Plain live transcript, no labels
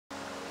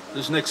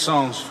This next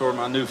song's for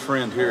my new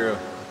friend here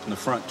in the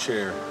front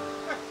chair,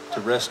 to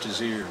rest his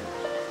ear.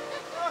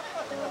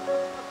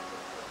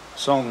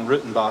 Song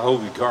written by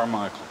Hoagy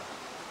Carmichael.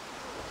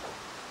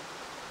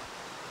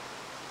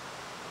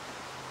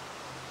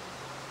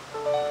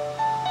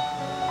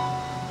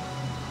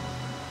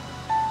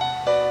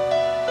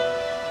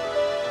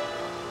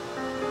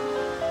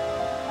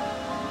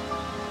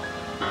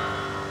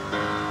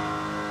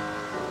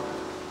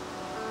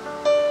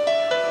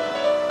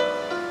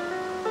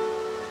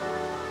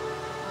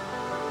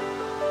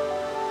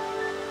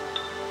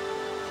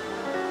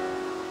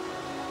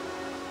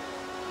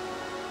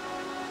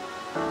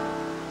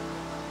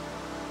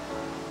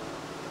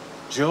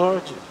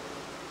 Georgia,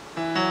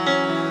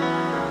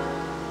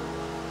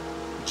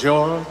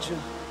 Georgia,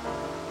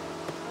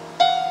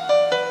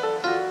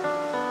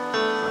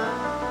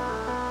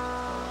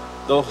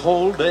 the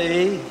whole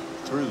day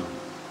through.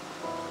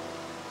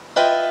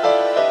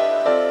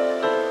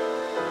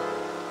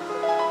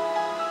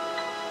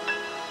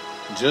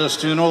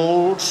 Just an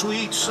old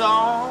sweet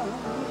song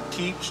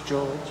keeps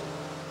Georgia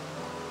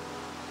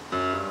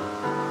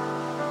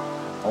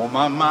on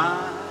my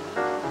mind.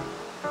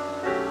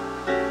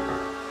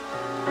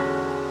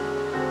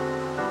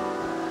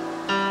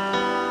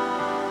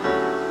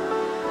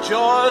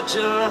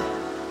 Georgia,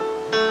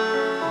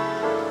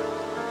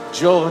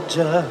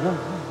 Georgia,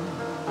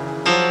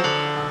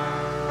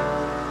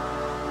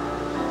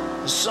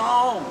 a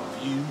song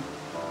of you.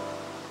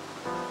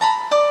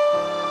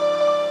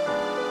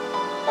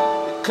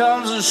 It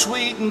comes as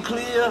sweet and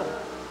clear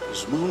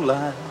as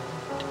moonlight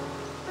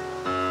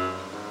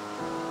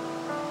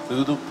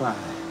through the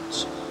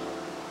pines.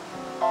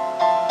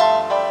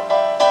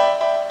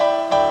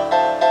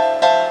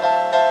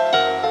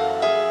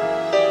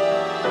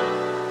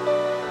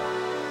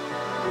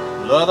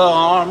 Other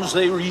arms,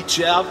 they reach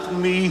out for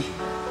me.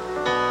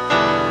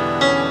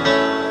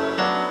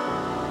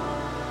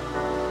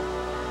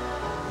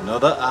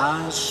 Another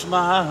eyes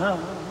smile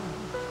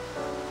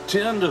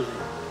tenderly.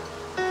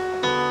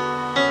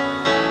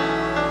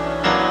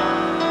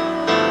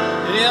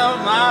 In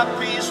my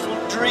peaceful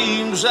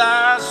dreams,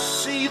 I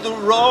see the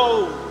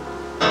road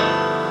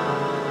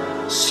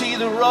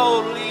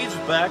leads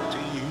back to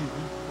you.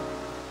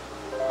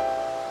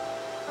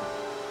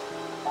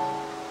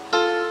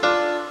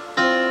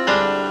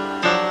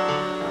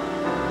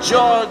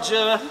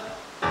 Georgia,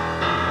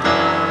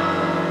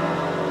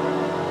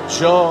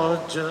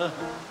 Georgia,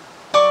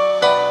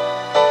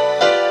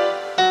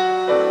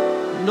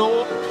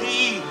 no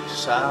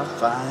peace I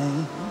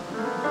find.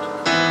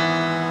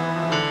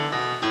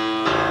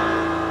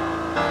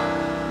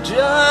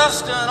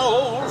 Just an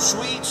old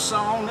sweet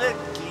song that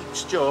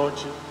keeps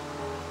Georgia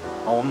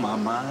on my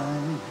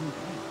mind.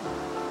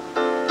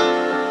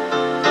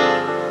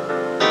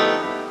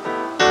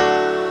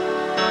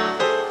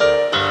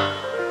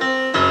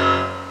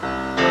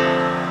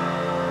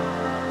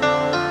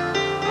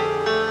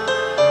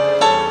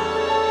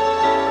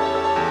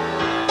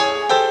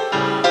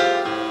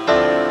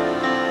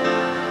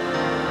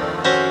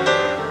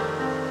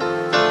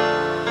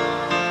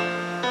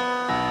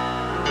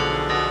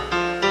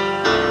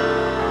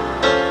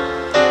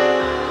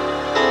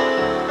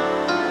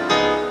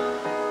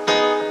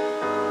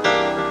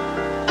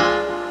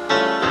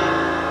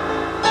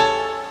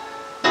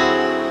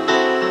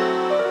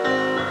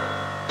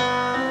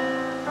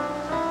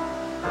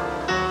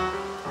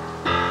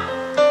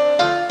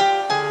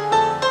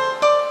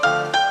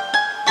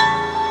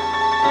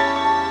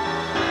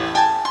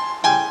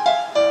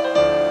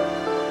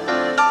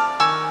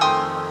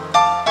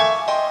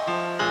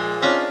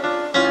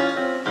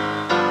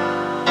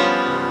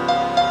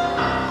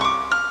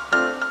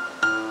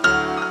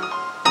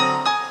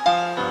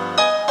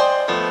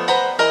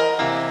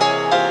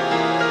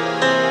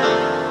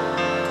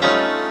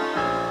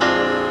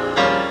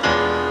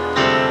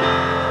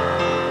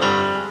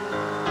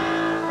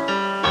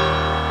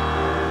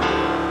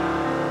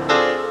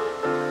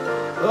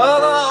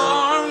 Other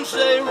arms,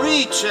 they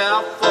reach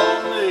out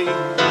for me.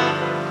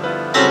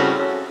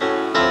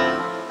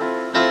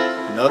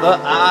 Another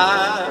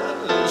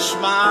eye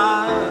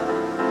smile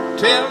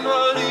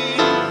tenderly.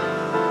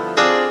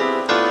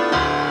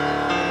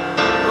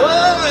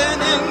 Oh,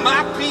 and in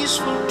my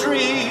peaceful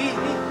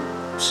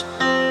dreams,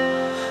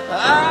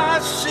 I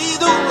see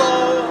the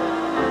road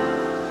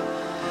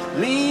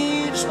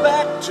leads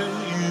back to you.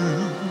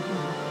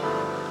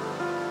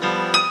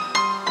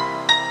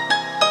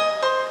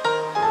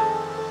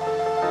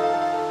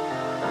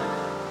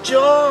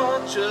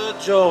 Georgia,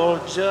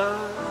 Georgia,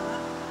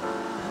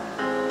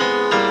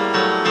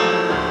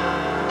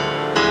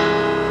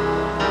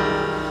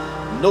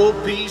 no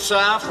peace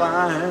I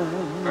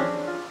find.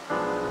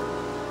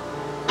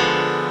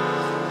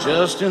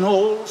 Just an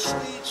old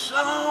sweet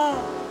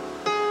song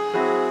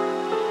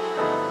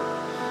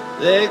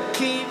that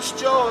keeps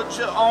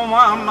Georgia on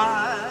my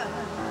mind.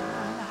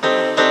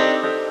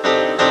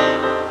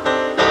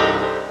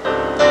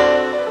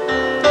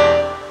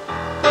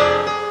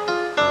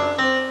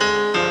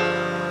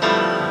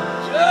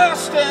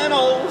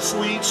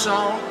 Sweet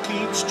song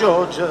keeps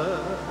Georgia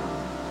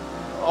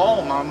on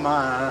my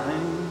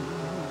mind.